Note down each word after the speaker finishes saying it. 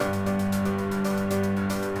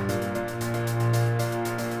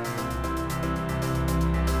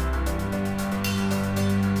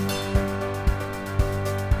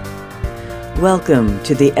Welcome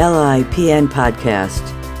to the LIPN podcast,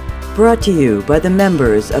 brought to you by the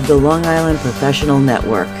members of the Long Island Professional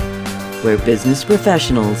Network, where business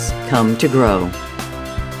professionals come to grow.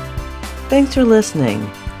 Thanks for listening.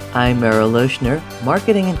 I'm Meryl Lochner,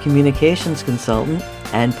 Marketing and Communications Consultant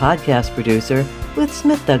and podcast producer with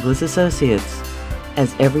Smith Douglas Associates.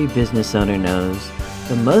 As every business owner knows,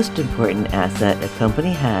 the most important asset a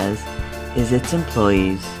company has is its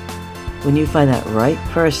employees. When you find that right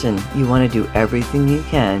person, you want to do everything you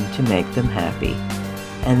can to make them happy.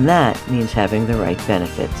 And that means having the right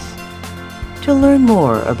benefits. To learn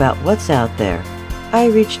more about what's out there, I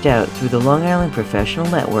reached out through the Long Island Professional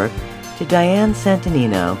Network to Diane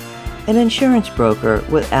Santanino, an insurance broker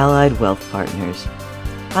with Allied Wealth Partners.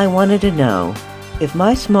 I wanted to know if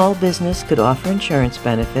my small business could offer insurance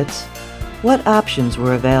benefits, what options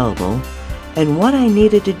were available, and what I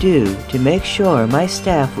needed to do to make sure my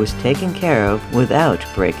staff was taken care of without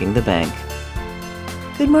breaking the bank.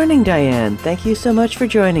 Good morning, Diane. Thank you so much for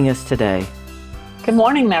joining us today. Good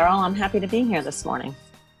morning, Meryl. I'm happy to be here this morning.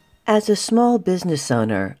 As a small business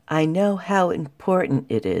owner, I know how important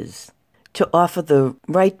it is to offer the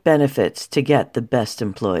right benefits to get the best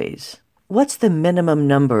employees. What's the minimum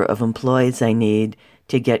number of employees I need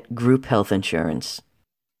to get group health insurance?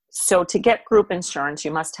 So to get group insurance,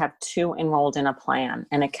 you must have two enrolled in a plan,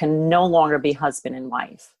 and it can no longer be husband and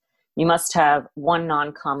wife. You must have one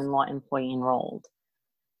non-common law employee enrolled.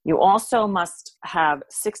 You also must have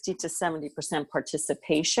 60 to 70%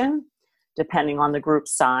 participation, depending on the group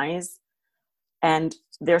size. And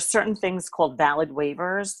there are certain things called valid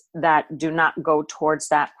waivers that do not go towards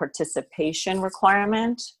that participation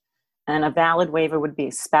requirement. And a valid waiver would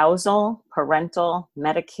be spousal, parental,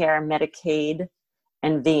 Medicare, Medicaid,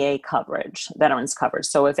 and VA coverage, veterans coverage.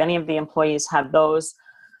 So if any of the employees have those,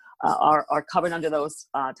 are covered under those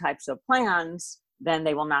types of plans, then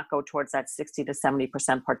they will not go towards that 60 to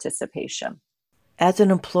 70% participation. As an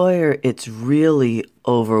employer, it's really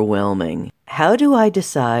overwhelming. How do I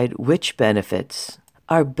decide which benefits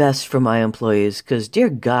are best for my employees? Because, dear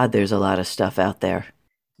God, there's a lot of stuff out there.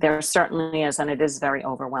 There certainly is, and it is very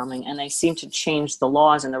overwhelming. And they seem to change the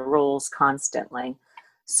laws and the rules constantly.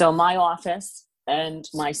 So my office and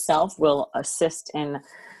myself will assist in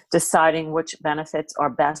deciding which benefits are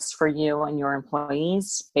best for you and your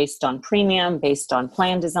employees based on premium, based on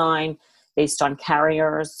plan design, based on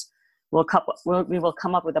carriers. We will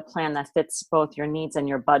come up with a plan that fits both your needs and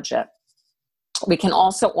your budget. We can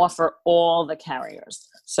also offer all the carriers.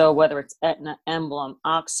 So whether it's Aetna, Emblem,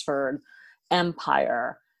 Oxford,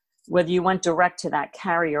 Empire, whether you went direct to that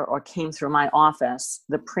carrier or came through my office,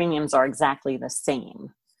 the premiums are exactly the same.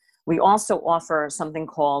 We also offer something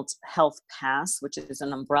called Health Pass, which is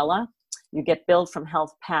an umbrella. You get billed from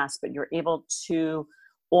Health Pass, but you're able to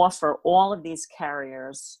offer all of these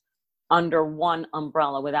carriers under one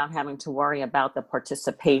umbrella without having to worry about the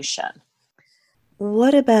participation.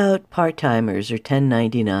 What about part-timers or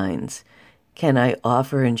 1099s? Can I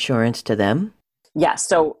offer insurance to them? Yes.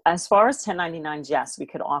 So as far as 1099s, yes, we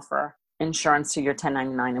could offer insurance to your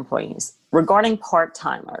 1099 employees. Regarding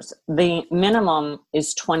part-timers, the minimum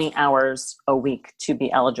is 20 hours a week to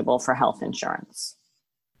be eligible for health insurance.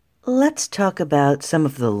 Let's talk about some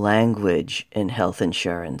of the language in health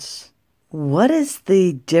insurance. What is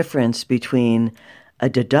the difference between a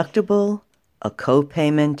deductible, a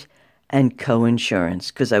copayment, and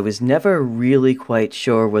coinsurance? Because I was never really quite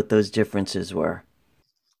sure what those differences were.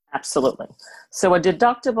 Absolutely. So a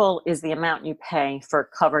deductible is the amount you pay for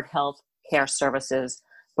covered health care services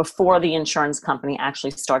before the insurance company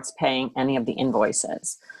actually starts paying any of the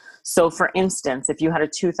invoices. So for instance, if you had a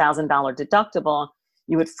 $2,000 deductible,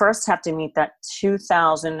 you would first have to meet that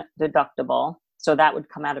 $2,000 deductible. So that would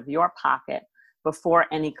come out of your pocket before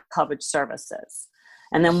any covered services.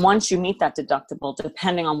 And then once you meet that deductible,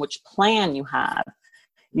 depending on which plan you have,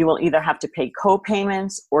 you will either have to pay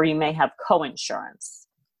co-payments or you may have co-insurance.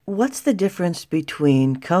 What's the difference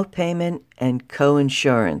between copayment and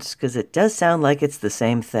coinsurance? Because it does sound like it's the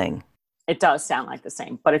same thing. It does sound like the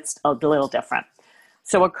same, but it's a little different.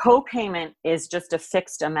 So a copayment is just a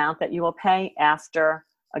fixed amount that you will pay after,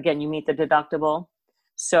 again, you meet the deductible.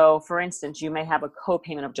 So for instance, you may have a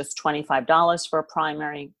copayment of just $25 for a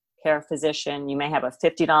primary care physician. You may have a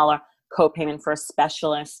 $50 copayment for a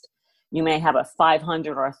specialist. You may have a $500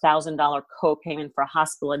 or $1,000 copayment for a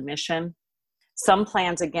hospital admission. Some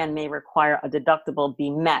plans, again, may require a deductible be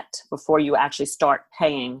met before you actually start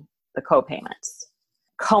paying the copayments.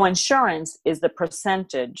 Coinsurance is the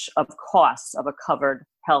percentage of costs of a covered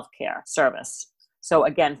healthcare service. So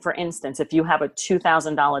again, for instance, if you have a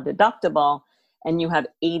 $2,000 deductible and you have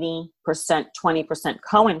 80%, 20%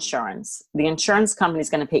 co-insurance, the insurance company is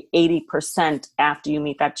going to pay 80% after you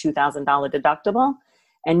meet that $2,000 deductible,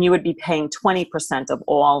 and you would be paying 20% of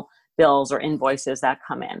all bills or invoices that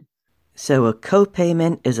come in. So a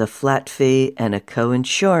copayment is a flat fee and a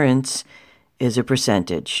coinsurance is a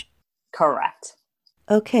percentage. Correct.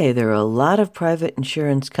 Okay, there are a lot of private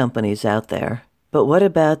insurance companies out there, but what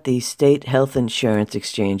about the state health insurance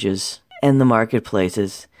exchanges and the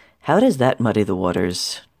marketplaces? How does that muddy the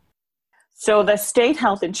waters? So the state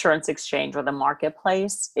health insurance exchange or the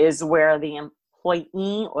marketplace is where the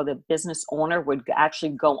employee or the business owner would actually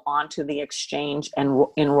go onto the exchange and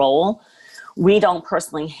enroll. We don't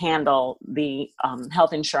personally handle the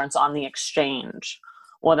health insurance on the exchange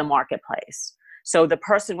or the marketplace. So the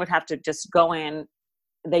person would have to just go in.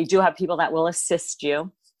 They do have people that will assist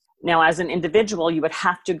you. Now, as an individual, you would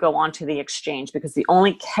have to go onto the exchange because the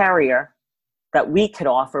only carrier that we could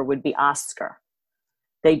offer would be Oscar.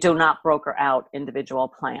 They do not broker out individual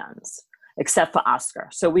plans, except for Oscar.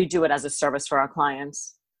 So we do it as a service for our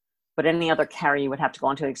clients. But any other carrier, you would have to go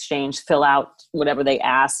onto the exchange, fill out whatever they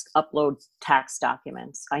ask, upload tax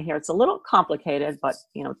documents. I hear it's a little complicated, but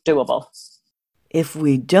doable. If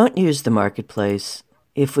we don't use the marketplace,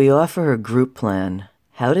 if we offer a group plan,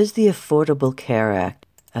 how does the Affordable Care Act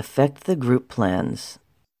affect the group plans?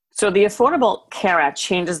 So the Affordable Care Act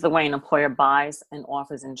changes the way an employer buys and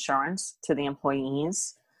offers insurance to the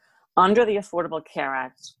employees. Under the Affordable Care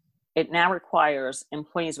Act, it now requires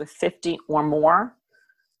employees with 50 or more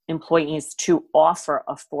employees to offer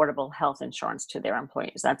affordable health insurance to their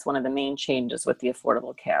employees. That's one of the main changes with the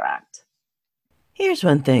Affordable Care Act. Here's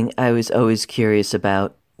one thing I was always curious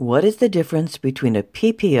about. What is the difference between a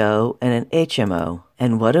PPO and an HMO,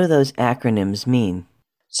 and what do those acronyms mean?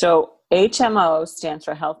 So HMO stands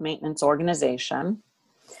for Health Maintenance Organization.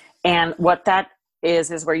 And what that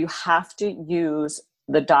is where you have to use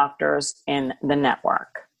the doctors in the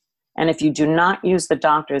network. And if you do not use the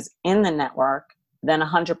doctors in the network, then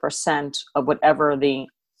 100% of whatever the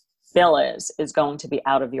bill is going to be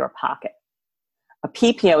out of your pocket. A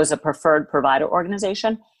PPO is a preferred provider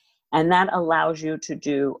organization, and that allows you to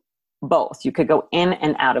do both. You could go in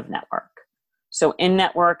and out of network. So in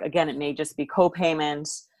network, again, it may just be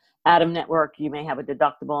co-payments. Out of network, you may have a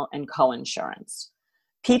deductible and co-insurance.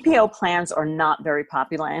 PPO plans are not very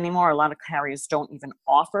popular anymore. A lot of carriers don't even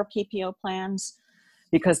offer PPO plans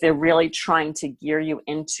because they're really trying to gear you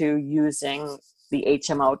into using the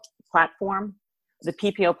HMO platform. The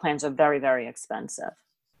PPO plans are very, very expensive.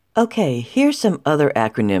 Okay, here's some other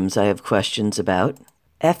acronyms I have questions about.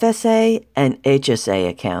 FSA and HSA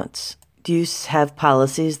accounts. Do you have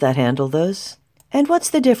policies that handle those? And what's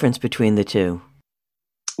the difference between the two?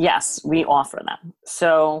 Yes, we offer them.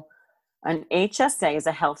 So an HSA is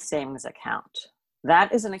a health savings account.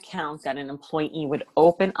 That is an account that an employee would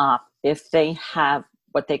open up if they have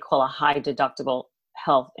what they call a high deductible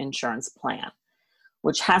health insurance plan,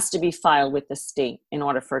 which has to be filed with the state in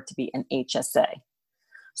order for it to be an HSA.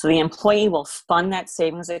 So the employee will fund that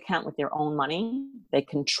savings account with their own money. They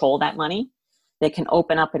control that money. They can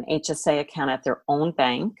open up an HSA account at their own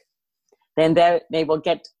bank. Then they will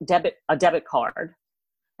get a debit card,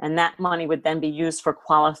 and that money would then be used for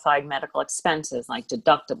qualified medical expenses like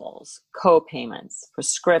deductibles, co-payments,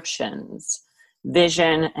 prescriptions,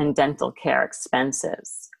 vision and dental care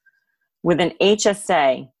expenses. With an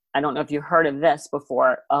HSA, I don't know if you heard of this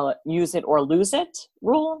before, use it or lose it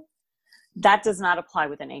rule. That does not apply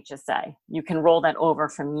with an HSA. You can roll that over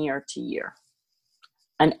from year to year.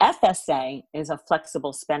 An FSA is a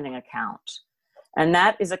flexible spending account, and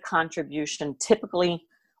that is a contribution typically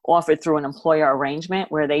offered through an employer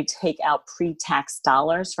arrangement where they take out pre-tax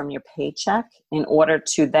dollars from your paycheck in order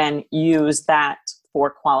to then use that for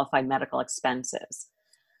qualified medical expenses.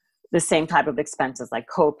 The same type of expenses like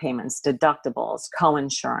co-payments, deductibles,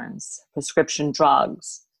 co-insurance, prescription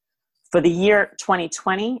drugs. For the year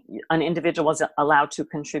 2020, an individual was allowed to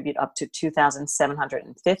contribute up to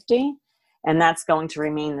 $2,750, and that's going to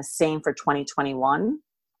remain the same for 2021.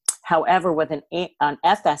 However, with an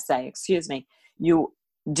FSA, you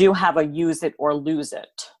do have a use it or lose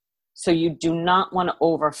it. So you do not want to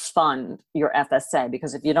overfund your FSA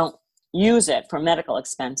because if you don't use it for medical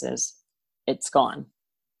expenses, it's gone.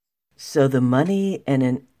 So the money in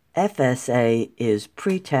an FSA is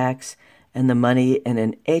pre-tax and the money in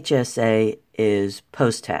an HSA is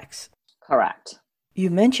post-tax. Correct. You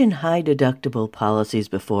mentioned high deductible policies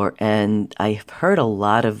before, and I've heard a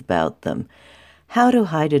lot about them. How do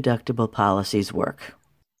high deductible policies work?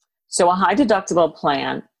 So a high deductible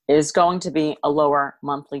plan is going to be a lower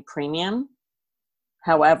monthly premium.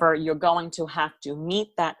 However, you're going to have to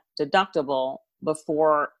meet that deductible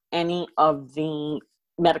before any of the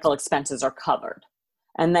medical expenses are covered.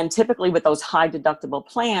 And then typically with those high deductible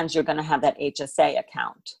plans, you're going to have that HSA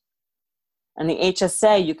account. And the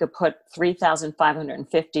HSA, you could put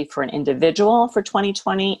 $3,550 for an individual for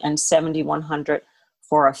 2020 and $7,100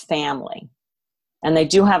 for a family. And they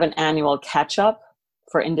do have an annual catch-up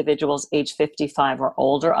for individuals age 55 or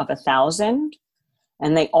older of $1,000.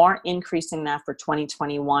 And they are increasing that for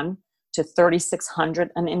 2021 to $3,600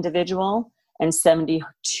 an individual and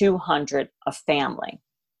 $7,200 a family.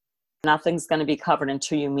 Nothing's going to be covered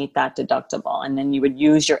until you meet that deductible. And then you would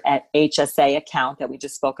use your HSA account that we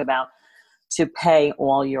just spoke about to pay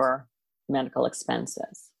all your medical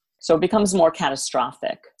expenses. So it becomes more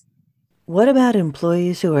catastrophic. What about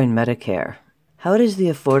employees who are in Medicare? How does the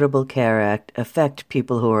Affordable Care Act affect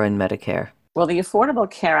people who are in Medicare? Well, the Affordable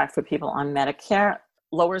Care Act for people on Medicare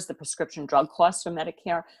lowers the prescription drug costs for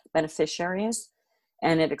Medicare beneficiaries,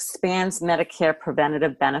 and it expands Medicare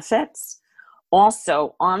preventative benefits.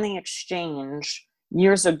 Also, on the exchange,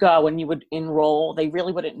 years ago when you would enroll, they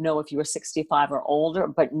really wouldn't know if you were 65 or older,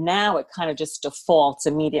 but now it kind of just defaults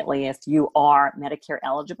immediately. If you are Medicare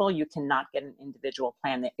eligible, you cannot get an individual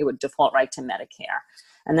plan. It would default right to Medicare.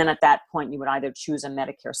 And then at that point, you would either choose a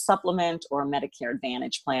Medicare supplement or a Medicare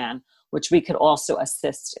Advantage plan, which we could also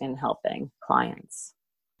assist in helping clients.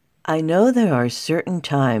 I know there are certain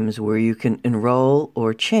times where you can enroll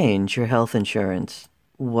or change your health insurance.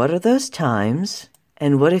 What are those times?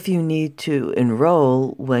 And what if you need to enroll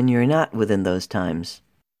when you're not within those times?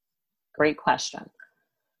 Great question.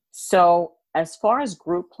 So as far as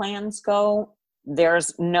group plans go,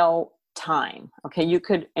 there's no time. Okay, you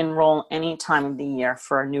could enroll any time of the year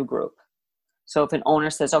for a new group. So if an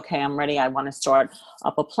owner says, okay, I'm ready, I want to start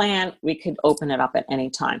up a plan, we could open it up at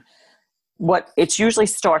any time. It usually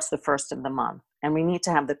starts the first of the month, and we need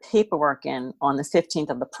to have the paperwork in on the 15th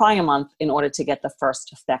of the prior month in order to get the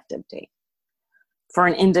first effective date. For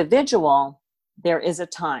an individual, there is a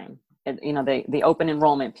time, the open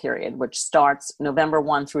enrollment period, which starts November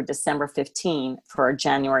 1 through December 15 for a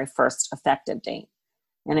January 1st effective date.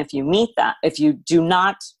 And if you meet that, if you do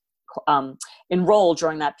not enroll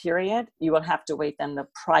during that period, you will have to wait then the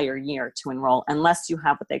prior year to enroll, unless you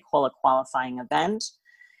have what they call a qualifying event.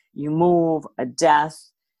 You move, a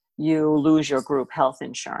death, you lose your group health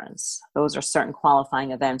insurance. Those are certain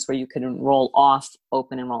qualifying events where you can enroll off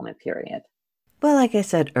open enrollment period. Well, like I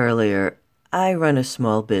said earlier, I run a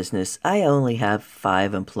small business. I only have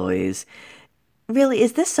 5 employees. Really,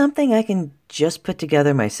 is this something I can just put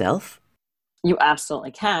together myself? You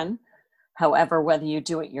absolutely can. However, whether you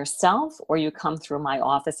do it yourself or you come through my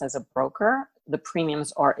office as a broker, the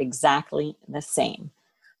premiums are exactly the same.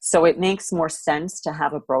 So it makes more sense to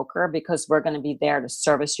have a broker because we're going to be there to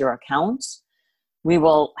service your accounts. We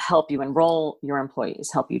will help you enroll your employees,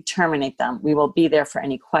 help you terminate them. We will be there for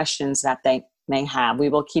any questions that they may have. We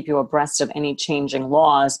will keep you abreast of any changing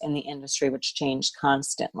laws in the industry, which change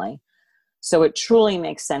constantly. So it truly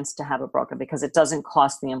makes sense to have a broker because it doesn't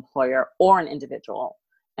cost the employer or an individual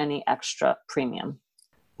any extra premium.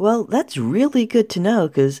 Well, that's really good to know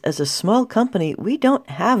because as a small company, we don't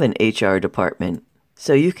have an HR department.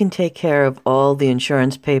 So you can take care of all the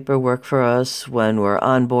insurance paperwork for us when we're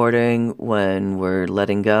onboarding, when we're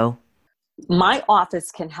letting go? My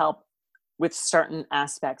office can help with certain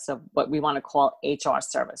aspects of what we want to call HR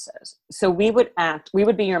services. So we would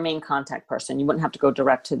be your main contact person. You wouldn't have to go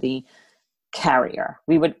direct to the carrier.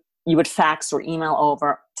 You would fax or email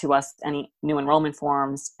over to us any new enrollment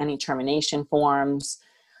forms, any termination forms.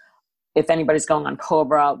 If anybody's going on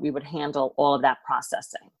COBRA, we would handle all of that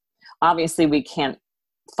processing. Obviously, we can't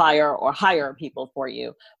fire or hire people for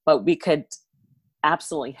you, but we could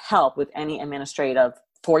absolutely help with any administrative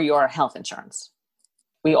for your health insurance.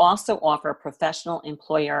 We also offer professional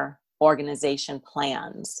employer organization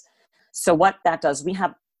plans. So what that does, we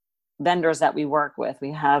have vendors that we work with.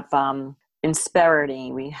 We have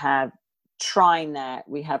Insperity, we have TriNet,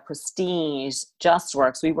 we have Prestige,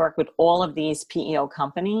 JustWorks. We work with all of these PEO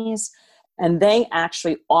companies, and they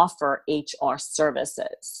actually offer HR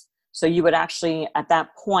services. So you would actually, at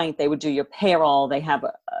that point, they would do your payroll. They have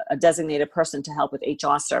a designated person to help with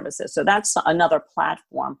HR services. So that's another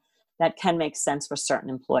platform that can make sense for certain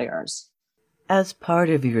employers. As part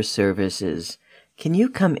of your services, can you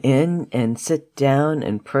come in and sit down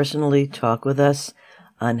and personally talk with us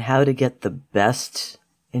on how to get the best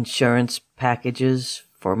insurance packages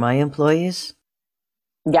for my employees?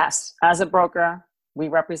 Yes. As a broker, we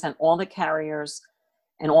represent all the carriers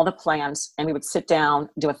and all the plans, and we would sit down,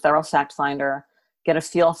 do a thorough fact finder, get a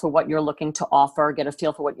feel for what you're looking to offer, get a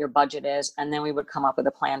feel for what your budget is, and then we would come up with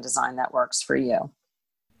a plan design that works for you.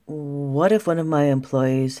 What if one of my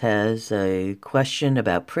employees has a question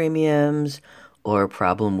about premiums or a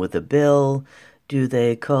problem with a bill? Do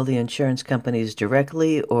they call the insurance companies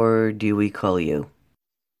directly or do we call you?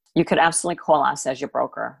 You could absolutely call us as your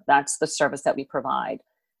broker. That's the service that we provide,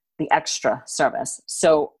 the extra service.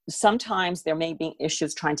 So sometimes there may be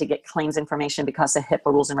issues trying to get claims information because of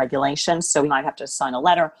HIPAA rules and regulations. So we might have to sign a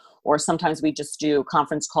letter, or sometimes we just do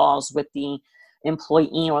conference calls with the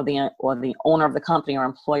employee or the owner of the company or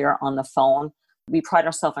employer on the phone. We pride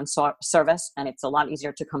ourselves on service, and it's a lot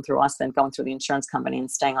easier to come through us than going through the insurance company and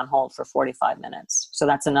staying on hold for 45 minutes. So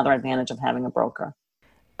that's another advantage of having a broker.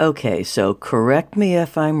 Okay, so correct me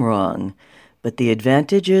if I'm wrong, but the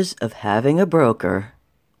advantages of having a broker: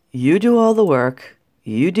 you do all the work,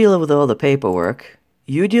 you deal with all the paperwork,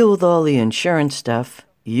 you deal with all the insurance stuff,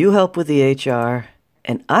 you help with the HR,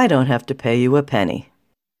 and I don't have to pay you a penny.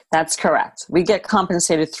 That's correct. We get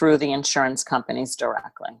compensated through the insurance companies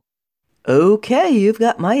directly. Okay, you've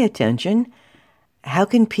got my attention. How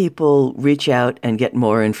can people reach out and get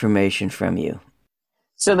more information from you?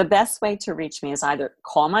 So the best way to reach me is either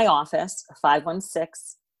call my office,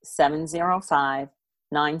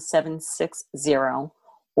 516-705-9760,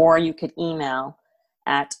 or you could email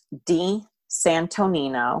at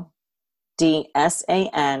dsantonino,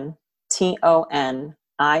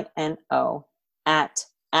 DSANTONINO, at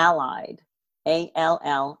Allied,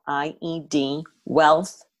 ALLIED,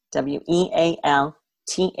 Wealth, WEALTH,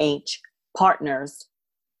 Partners,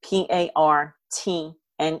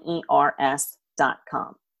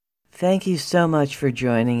 PARTNERS.com. Thank you so much for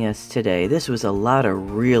joining us today. This was a lot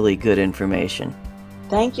of really good information.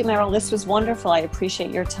 Thank you, Meryl. This was wonderful. I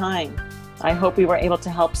appreciate your time. I hope we were able to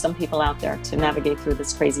help some people out there to navigate through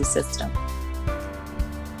this crazy system.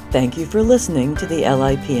 Thank you for listening to the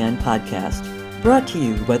LIPN podcast, brought to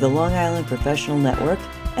you by the Long Island Professional Network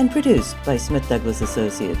and produced by Smith Douglas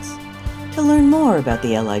Associates. To learn more about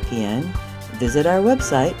the LIPN, visit our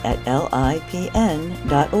website at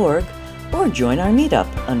lipn.org or join our meetup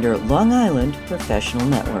under Long Island Professional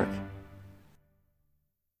Network.